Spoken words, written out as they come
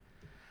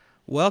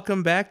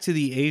Welcome back to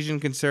the Asian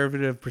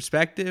Conservative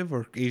Perspective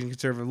or Asian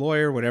Conservative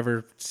Lawyer,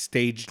 whatever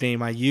stage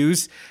name I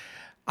use.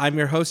 I'm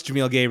your host,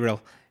 Jamil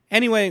Gabriel.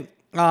 Anyway,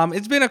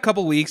 it's been a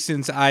couple weeks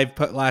since I've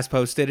last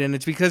posted, and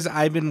it's because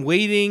I've been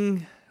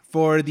waiting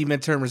for the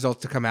midterm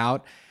results to come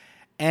out.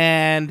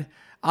 And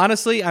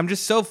honestly, I'm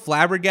just so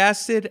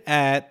flabbergasted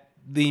at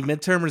the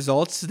midterm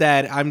results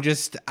that I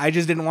just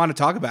didn't want to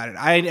talk about it.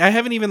 I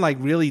haven't even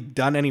really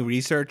done any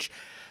research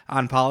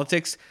on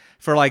politics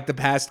for the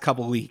past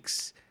couple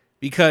weeks.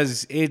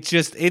 Because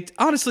it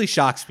honestly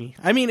shocks me.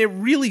 I mean, it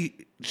really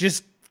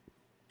just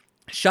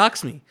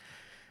shocks me.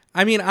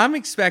 I mean, I'm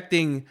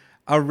expecting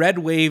a red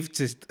wave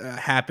to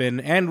happen,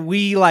 and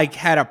we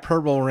had a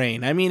purple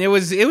rain. I mean, it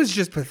was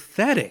just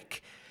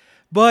pathetic.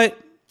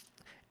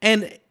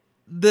 And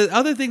the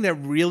other thing that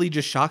really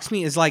just shocks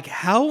me is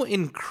how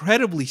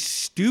incredibly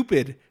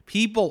stupid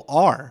people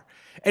are.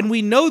 And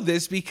we know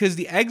this because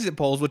the exit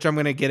polls, which I'm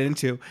going to get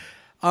into,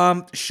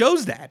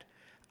 shows that.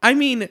 I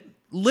mean,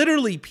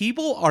 literally,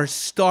 people are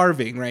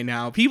starving right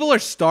now. People are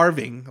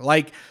starving.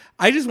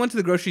 I just went to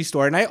the grocery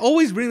store, and I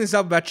always bring this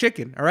up about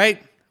chicken, all right?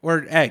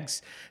 Or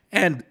eggs.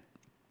 And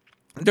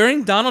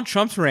during Donald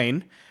Trump's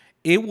reign,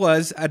 it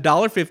was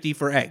 $1.50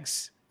 for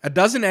eggs. A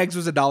dozen eggs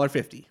was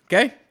 $1.50,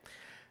 okay?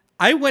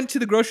 I went to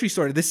the grocery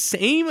store, the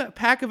same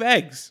pack of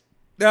eggs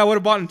that I would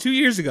have bought 2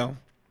 years ago,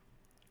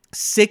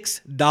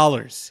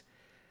 $6.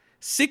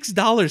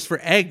 $6 for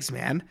eggs,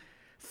 man.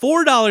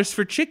 $4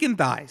 for chicken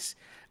thighs.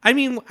 I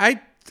mean,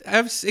 I've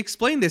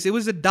explained this. It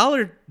was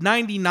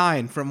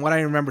 $1.99 from what I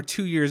remember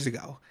 2 years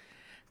ago.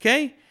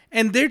 Okay?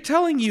 And they're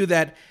telling you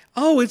that,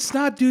 it's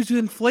not due to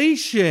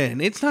inflation.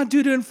 It's not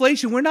due to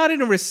inflation. We're not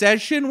in a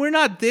recession. We're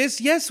not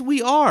this. Yes,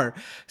 we are.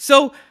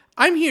 So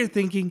I'm here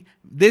thinking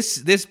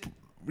this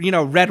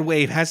red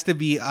wave has to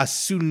be a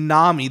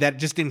tsunami that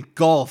just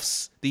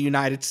engulfs the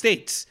United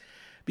States.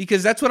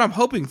 Because that's what I'm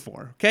hoping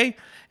for. Okay?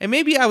 And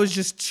maybe I was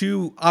just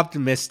too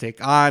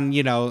optimistic on,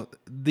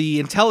 the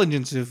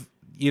intelligence of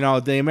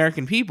the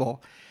American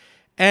people.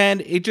 And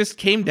it just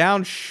came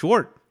down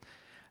short.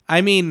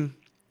 I mean,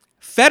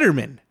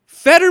 Fetterman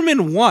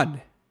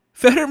won.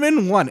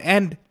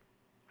 And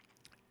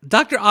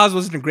Dr. Oz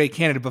wasn't a great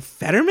candidate, but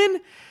Fetterman?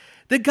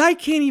 The guy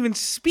can't even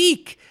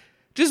speak.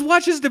 Just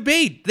watch his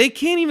debate. They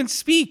can't even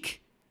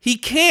speak. He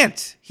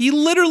can't. He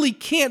literally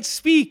can't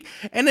speak.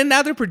 And then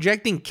now they're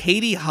projecting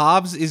Katie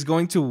Hobbs is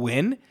going to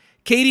win.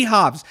 Katie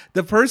Hobbs,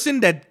 the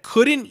person that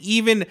couldn't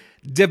even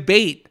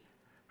debate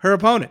her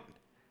opponent.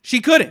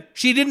 She couldn't.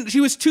 She didn't. She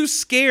was too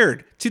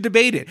scared to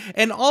debate it.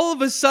 And all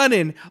of a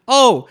sudden,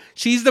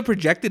 she's the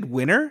projected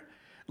winner?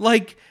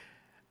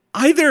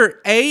 Either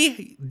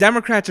A,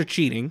 Democrats are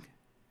cheating,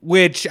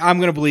 which I'm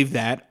going to believe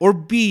that, or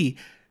B,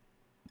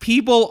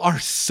 people are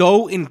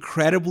so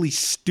incredibly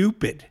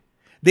stupid.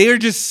 They are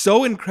just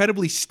so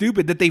incredibly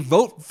stupid that they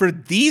vote for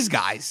these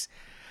guys.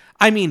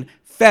 I mean,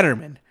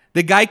 Fetterman,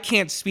 the guy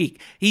can't speak.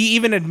 He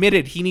even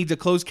admitted he needs a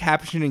closed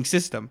captioning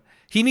system.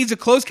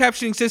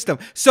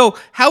 So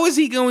how is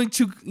he going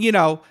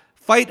to,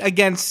 fight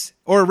against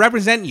or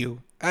represent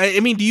you? I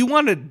mean, do you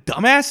want a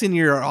dumbass in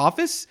your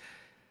office?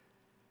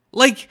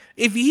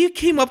 If he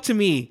came up to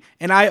me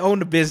and I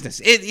owned a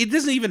business, it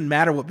doesn't even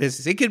matter what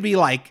business. It could be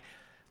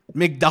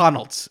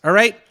McDonald's, all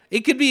right?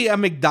 It could be a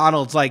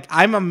McDonald's.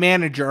 I'm a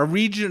manager,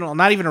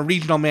 not even a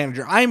regional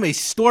manager. I'm a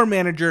store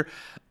manager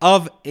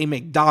of a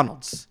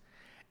McDonald's.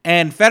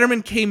 And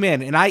Fetterman came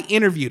in, and I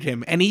interviewed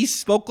him, and he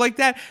spoke like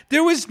that.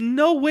 There was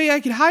no way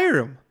I could hire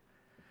him.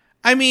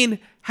 I mean,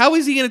 how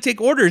is he going to take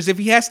orders if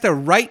he has to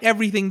write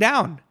everything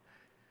down?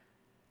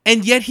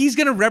 And yet he's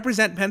going to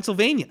represent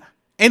Pennsylvania.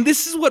 And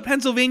this is what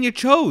Pennsylvania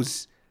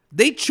chose.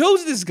 They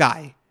chose this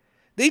guy.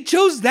 They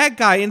chose that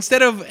guy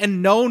instead of a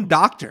known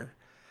doctor.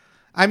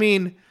 I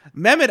mean,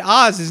 Mehmet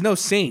Oz is no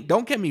saint.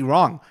 Don't get me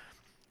wrong.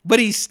 But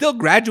he still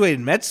graduated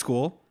med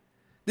school.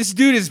 This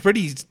dude is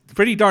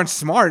pretty darn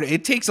smart.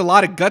 It takes a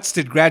lot of guts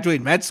to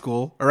graduate med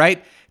school, all right?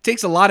 It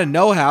takes a lot of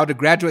know-how to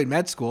graduate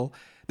med school.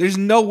 There's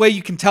no way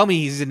you can tell me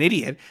he's an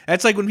idiot.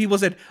 That's like when people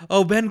said,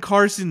 Ben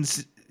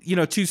Carson's,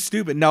 too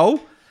stupid.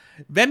 No,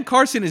 Ben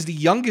Carson is the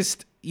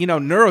youngest,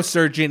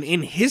 neurosurgeon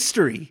in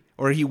history,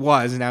 or he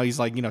was, and now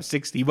he's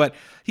 60, but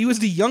he was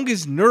the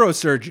youngest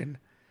neurosurgeon.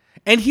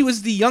 And he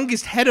was the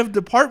youngest head of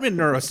department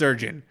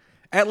neurosurgeon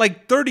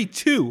at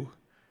 32.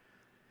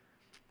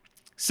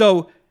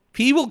 So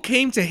people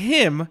came to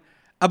him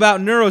about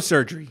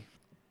neurosurgery.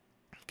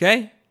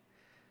 Okay?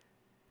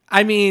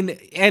 I mean,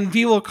 and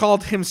people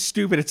called him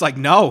stupid. It's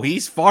no,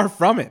 he's far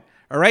from it.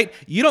 All right?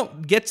 You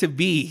don't get to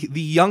be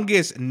the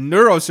youngest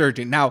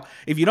neurosurgeon. Now,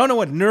 if you don't know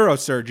what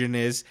neurosurgeon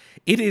is,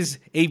 it is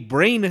a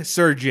brain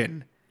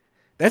surgeon.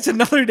 That's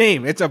another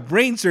name. It's a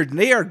brain surgeon.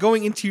 They are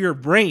going into your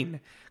brain.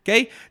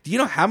 Okay? Do you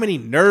know how many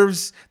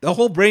nerves? The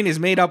whole brain is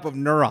made up of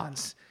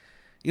neurons.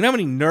 You know how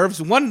many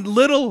nerves? One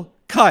little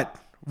cut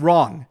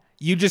wrong,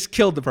 you just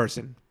killed the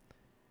person.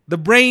 The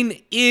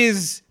brain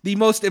is the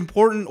most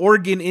important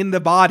organ in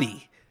the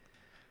body.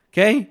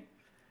 Okay?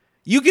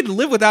 You could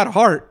live without a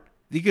heart.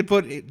 You could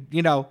put,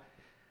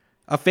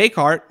 a fake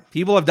heart.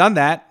 People have done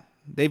that.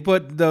 They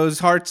put those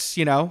hearts,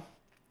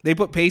 They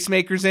put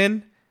pacemakers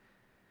in.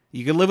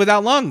 You can live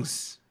without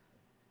lungs.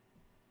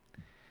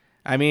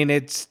 I mean,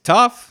 it's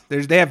tough.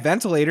 They have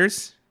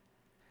ventilators,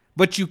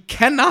 but you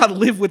cannot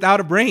live without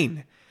a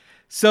brain.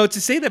 So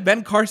to say that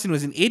Ben Carson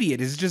was an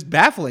idiot is just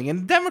baffling.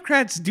 And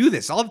Democrats do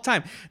this all the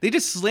time. They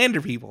just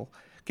slander people.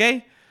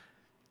 Okay?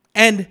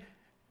 And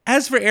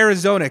as for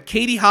Arizona,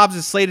 Katie Hobbs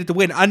is slated to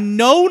win. A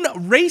known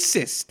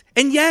racist.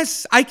 And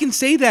yes, I can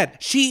say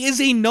that. She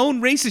is a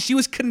known racist. She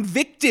was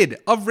convicted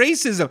of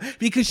racism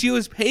because she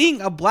was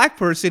paying a black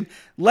person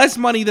less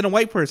money than a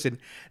white person.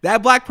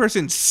 That black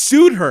person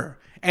sued her,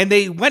 and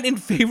they went in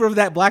favor of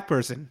that black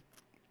person.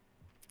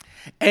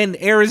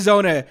 And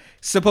Arizona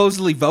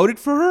supposedly voted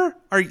for her?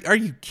 Are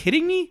you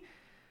kidding me?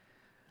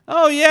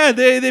 Oh, yeah,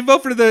 they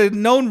vote for the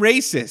known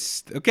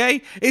racist,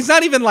 okay? It's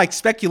not even like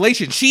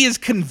speculation. She is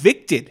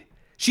convicted.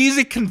 She is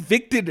a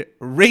convicted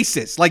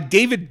racist, like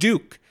David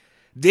Duke.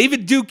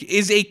 David Duke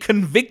is a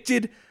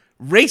convicted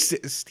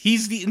racist.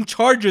 He's in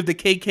charge of the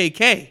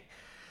KKK.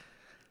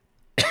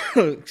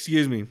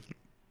 Excuse me.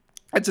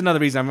 That's another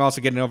reason I'm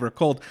also getting over a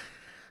cold.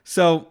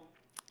 So,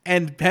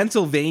 and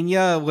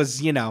Pennsylvania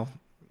was,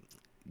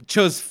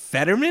 chose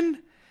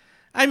Fetterman.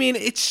 I mean,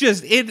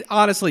 it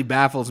honestly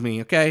baffles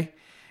me, okay?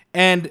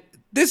 And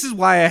this is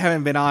why I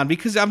haven't been on,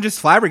 because I'm just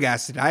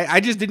flabbergasted. I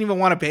just didn't even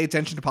want to pay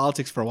attention to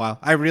politics for a while.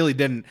 I really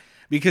didn't,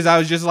 because I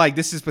was just like,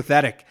 this is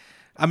pathetic.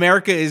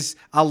 America is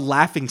a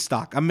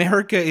laughingstock.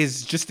 America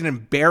is just an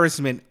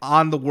embarrassment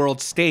on the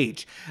world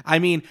stage. I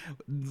mean,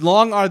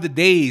 long are the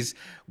days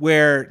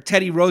where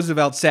Teddy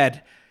Roosevelt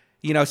said,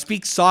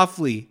 speak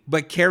softly,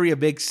 but carry a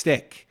big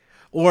stick.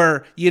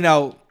 Or,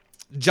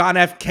 John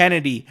F.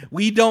 Kennedy,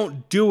 we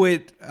don't do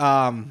it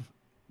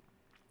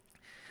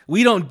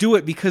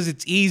because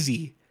it's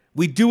easy.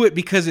 We do it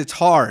because it's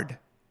hard.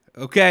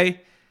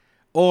 Okay?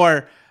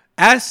 Or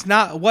ask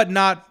not what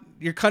not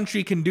your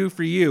country can do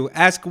for you.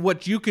 Ask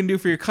what you can do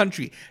for your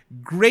country.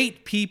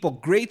 Great people,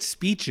 great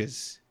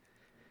speeches.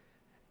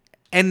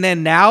 And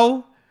then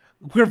now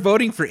we're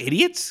voting for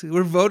idiots.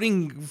 We're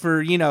voting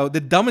for,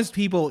 the dumbest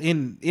people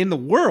in the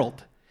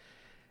world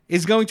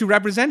is going to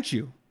represent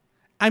you.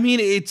 I mean,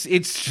 it's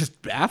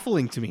just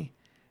baffling to me.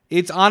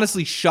 It's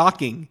honestly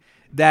shocking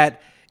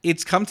that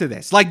it's come to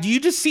this. Like, do you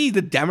just see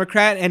the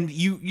Democrat and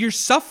you're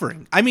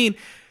suffering? I mean,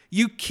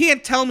 you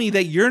can't tell me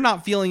that you're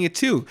not feeling it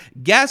too.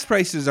 Gas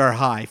prices are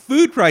high.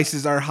 Food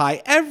prices are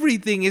high.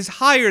 Everything is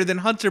higher than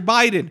Hunter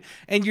Biden.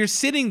 And you're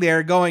sitting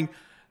there going,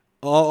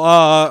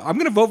 I'm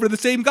going to vote for the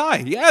same guy.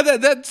 Yeah,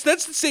 that's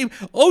the same.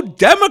 Oh,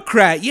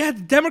 Democrat. Yeah,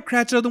 the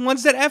Democrats are the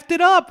ones that effed it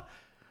up.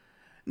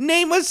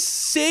 Name a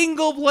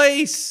single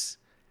place,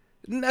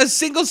 a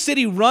single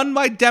city run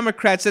by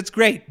Democrats that's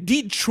great.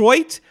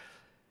 Detroit,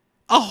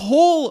 a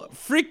whole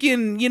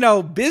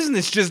freaking,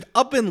 business just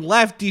up and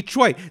left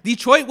Detroit.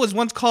 Detroit was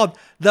once called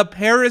the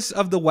Paris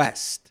of the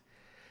West.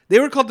 They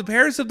were called the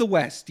Paris of the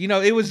West.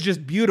 It was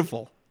just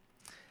beautiful.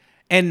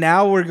 And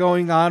now we're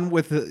going on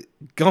with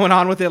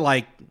it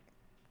like,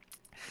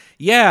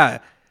 yeah,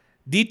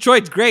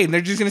 Detroit's great, and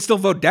they're just going to still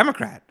vote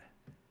Democrat.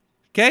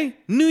 Okay?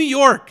 New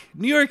York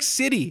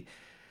City.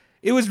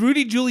 It was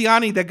Rudy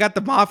Giuliani that got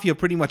the mafia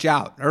pretty much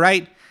out, all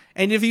right?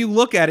 And if you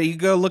look at it, you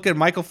go look at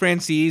Michael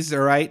Franzese,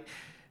 all right?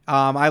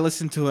 I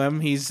listened to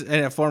him. He's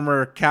in a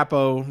former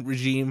Capo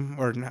regime,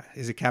 or not,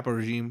 is it Capo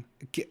regime?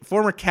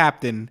 Former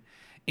captain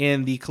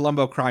in the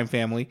Colombo crime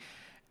family.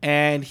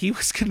 And he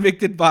was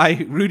convicted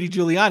by Rudy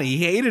Giuliani. He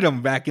hated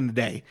him back in the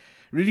day.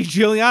 Rudy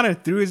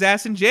Giuliani threw his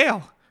ass in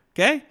jail,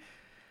 okay?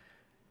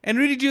 And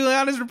Rudy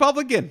Giuliani's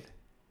Republican,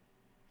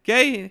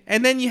 okay?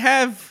 And then you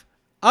have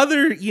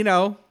other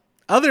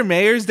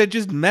mayors that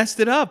just messed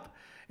it up,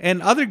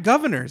 and other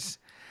governors.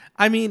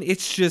 I mean,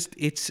 it's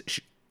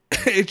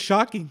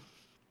shocking.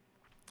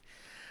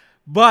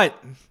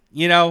 But,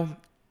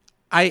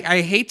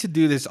 I hate to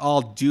do this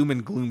all doom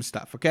and gloom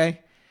stuff, okay?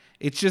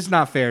 It's just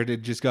not fair to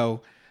just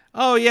go,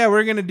 oh, yeah,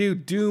 we're going to do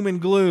doom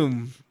and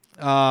gloom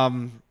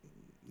kind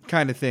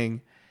of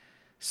thing.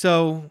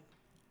 So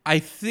I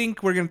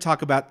think we're going to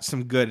talk about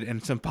some good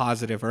and some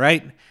positive, all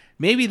right?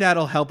 Maybe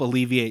that'll help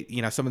alleviate,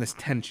 some of this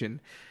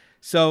tension.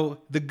 So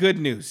the good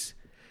news.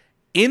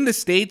 In the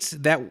states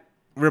that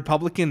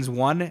Republicans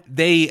won,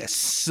 they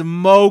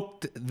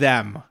smoked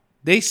them.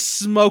 They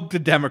smoked the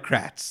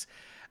Democrats.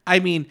 I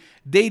mean,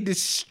 they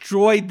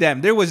destroyed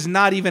them. There was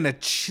not even a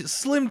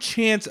slim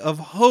chance of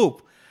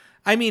hope.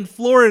 I mean,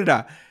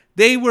 Florida,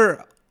 they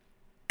were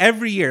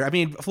every year. I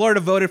mean, Florida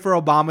voted for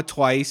Obama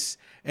twice,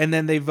 and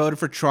then they voted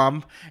for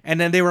Trump, and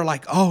then they were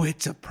like, oh,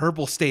 it's a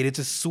purple state. It's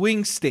a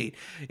swing state.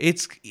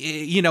 It's,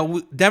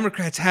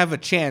 Democrats have a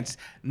chance.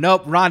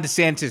 Nope, Ron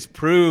DeSantis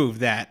proved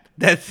that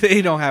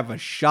they don't have a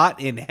shot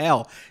in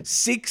hell.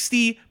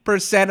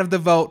 60% of the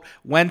vote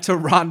went to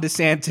Ron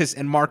DeSantis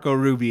and Marco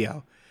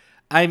Rubio.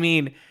 I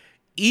mean,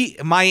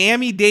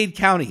 Miami-Dade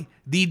County,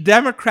 the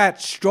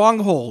Democrat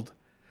stronghold.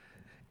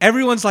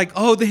 Everyone's like,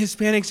 oh, the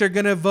Hispanics are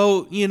going to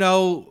vote,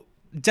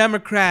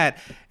 Democrat.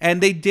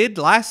 And they did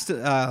last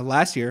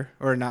year,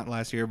 or not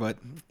last year, but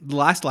the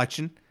last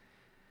election.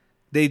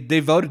 They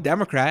voted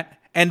Democrat.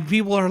 And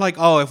people are like,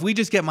 oh, if we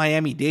just get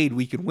Miami-Dade,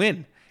 we could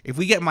win. If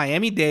we get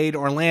Miami-Dade,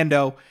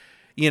 Orlando,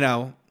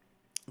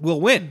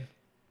 we'll win.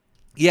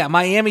 Yeah,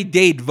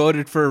 Miami-Dade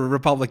voted for a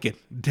Republican,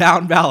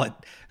 down ballot,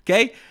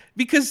 okay?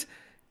 Because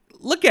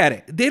look at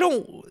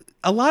it.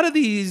 A lot of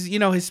these,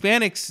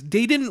 Hispanics,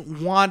 they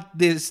didn't want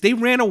this. They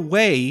ran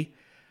away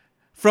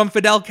from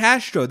Fidel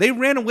Castro. They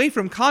ran away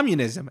from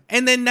communism.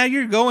 And then now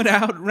you're going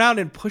out around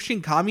and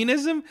pushing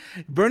communism.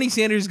 Bernie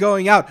Sanders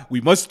going out. We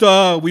must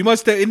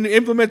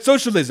implement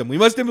socialism. We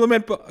must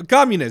implement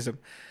communism.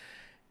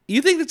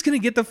 You think that's going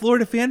to get the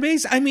Florida fan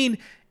base? I mean,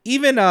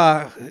 even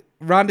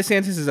Ron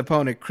DeSantis'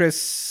 opponent,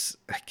 Chris,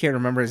 I can't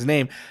remember his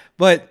name,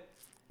 but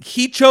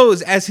he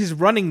chose as his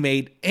running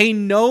mate a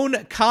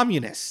known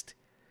communist.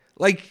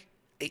 Like,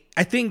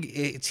 I think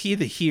it's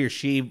either he or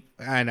she.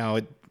 I know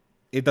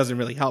it doesn't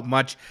really help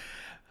much.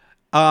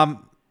 I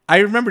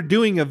remember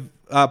doing a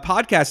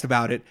podcast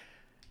about it,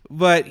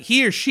 but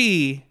he or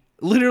she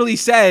literally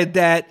said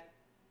that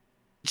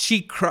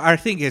she cried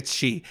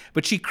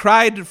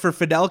for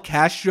Fidel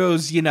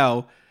Castro's,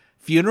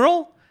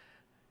 funeral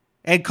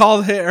and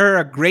called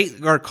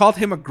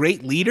him a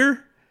great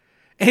leader.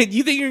 And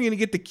you think you're going to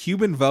get the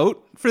Cuban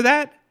vote for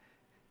that?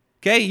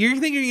 Okay. You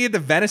think you're going to get the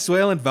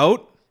Venezuelan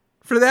vote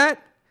for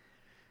that?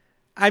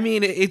 I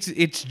mean,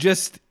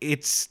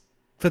 it's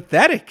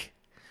pathetic.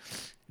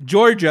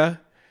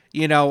 Georgia,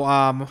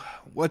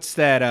 what's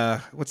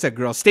that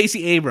girl?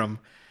 Stacey Abrams.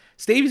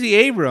 Stacey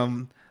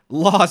Abrams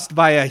lost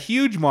by a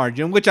huge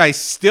margin, which I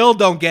still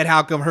don't get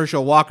how come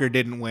Herschel Walker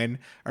didn't win.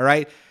 All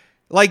right.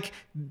 Like,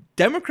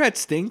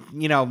 Democrats think,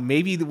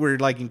 maybe we're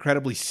like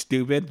incredibly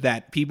stupid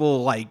that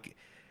people like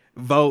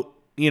vote,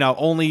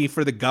 only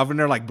for the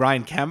governor like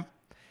Brian Kemp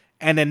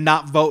and then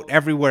not vote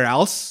everywhere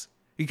else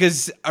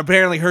because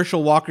apparently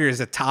Herschel Walker is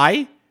a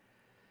tie.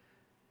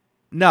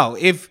 No,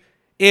 if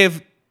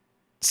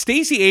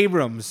Stacey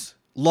Abrams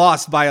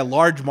lost by a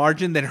large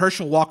margin, then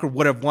Herschel Walker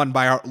would have won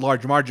by a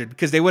large margin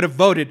because they would have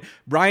voted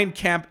Brian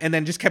Kemp and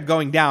then just kept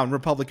going down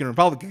Republican,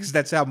 because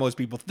that's how most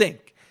people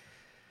think.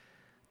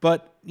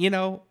 But,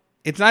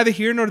 it's neither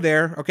here nor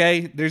there,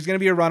 okay? There's going to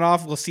be a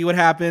runoff. We'll see what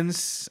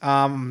happens.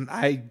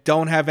 I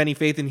don't have any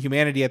faith in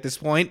humanity at this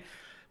point,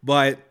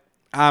 but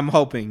I'm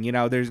hoping,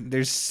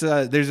 there's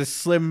a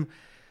slim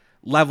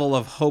level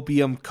of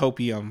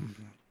copium.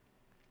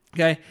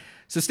 Okay?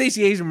 So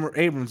Stacey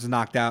Abrams is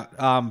knocked out.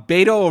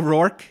 Beto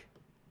O'Rourke,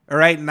 all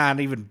right?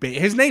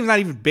 His name's not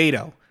even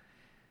Beto.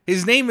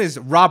 His name is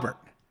Robert.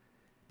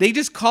 They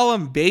just call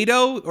him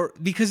Beto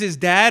because his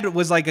dad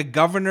was like a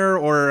governor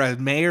or a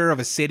mayor of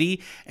a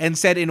city and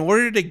said in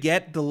order to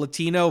get the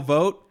Latino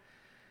vote,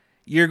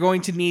 you're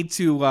going to need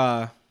to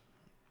have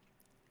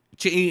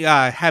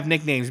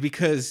nicknames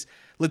because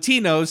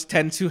Latinos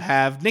tend to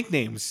have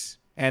nicknames,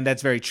 and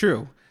that's very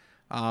true.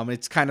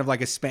 It's kind of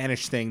like a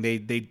Spanish thing.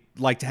 They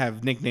like to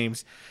have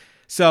nicknames.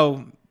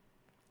 So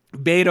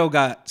Beto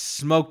got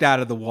smoked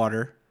out of the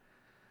water.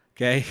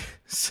 Okay,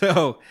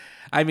 so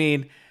I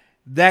mean,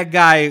 that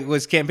guy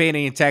was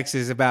campaigning in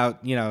Texas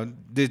about,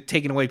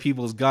 taking away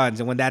people's guns.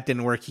 And when that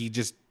didn't work, he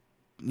just,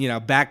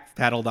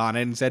 backpedaled on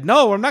it and said,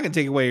 no, I'm not going to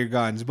take away your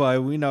guns.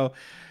 But we know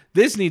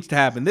this needs to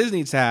happen. This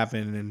needs to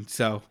happen. And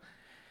so,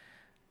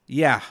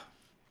 yeah,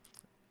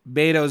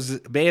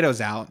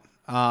 Beto's out.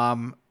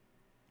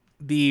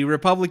 The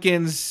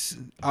Republicans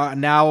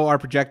now are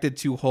projected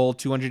to hold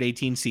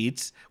 218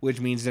 seats,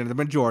 which means they're the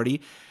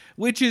majority,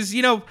 which is,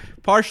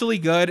 partially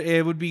good.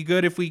 It would be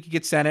good if we could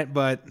get Senate,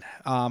 but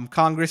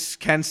Congress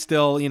can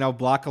still,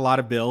 block a lot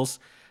of bills.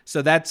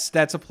 So that's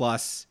a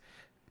plus.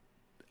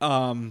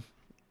 And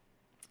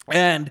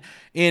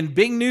in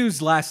big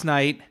news last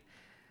night,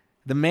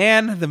 the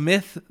man, the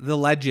myth, the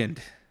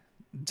legend,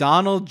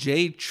 Donald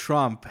J.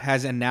 Trump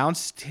has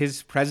announced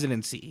his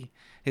presidency.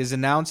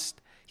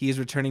 He is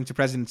returning to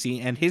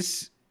presidency, and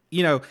his,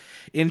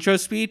 intro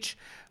speech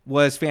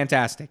was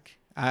fantastic.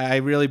 I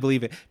really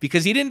believe it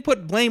because he didn't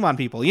put blame on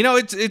people.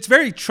 It's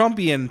very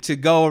Trumpian to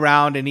go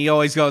around and he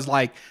always goes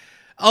like,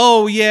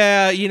 oh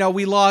yeah,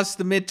 we lost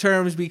the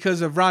midterms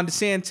because of Ron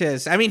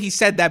DeSantis. I mean, he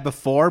said that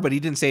before, but he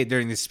didn't say it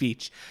during the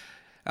speech.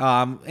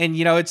 And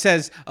it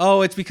says,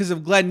 oh, it's because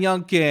of Glenn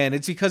Youngkin.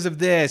 It's because of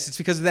this. It's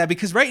because of that.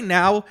 Because right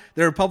now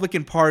the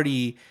Republican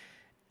Party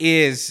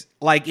is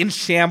like in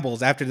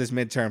shambles after this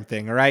midterm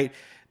thing. All right.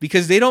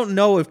 Because they don't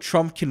know if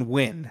Trump can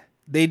win.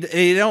 They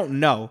don't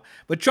know.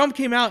 But Trump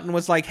came out and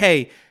was like,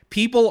 hey,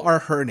 people are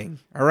hurting,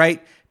 all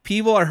right?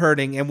 People are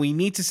hurting, and we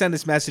need to send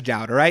this message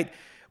out, all right?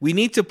 We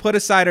need to put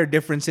aside our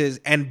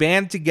differences and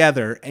band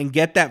together and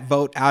get that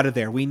vote out of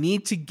there. We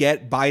need to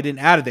get Biden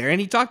out of there.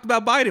 And he talked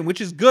about Biden, which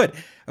is good,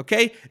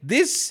 okay?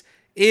 This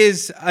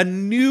is a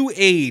new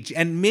age,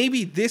 and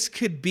maybe this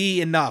could be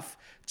enough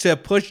to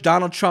push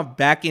Donald Trump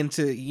back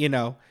into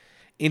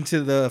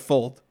the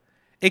fold.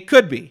 It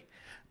could be.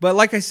 But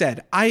like I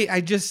said,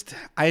 I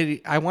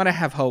want to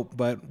have hope,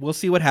 but we'll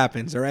see what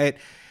happens, all right?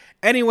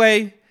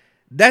 Anyway,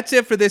 that's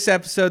it for this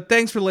episode.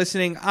 Thanks for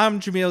listening.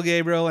 I'm Jamil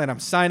Gabriel, and I'm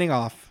signing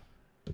off.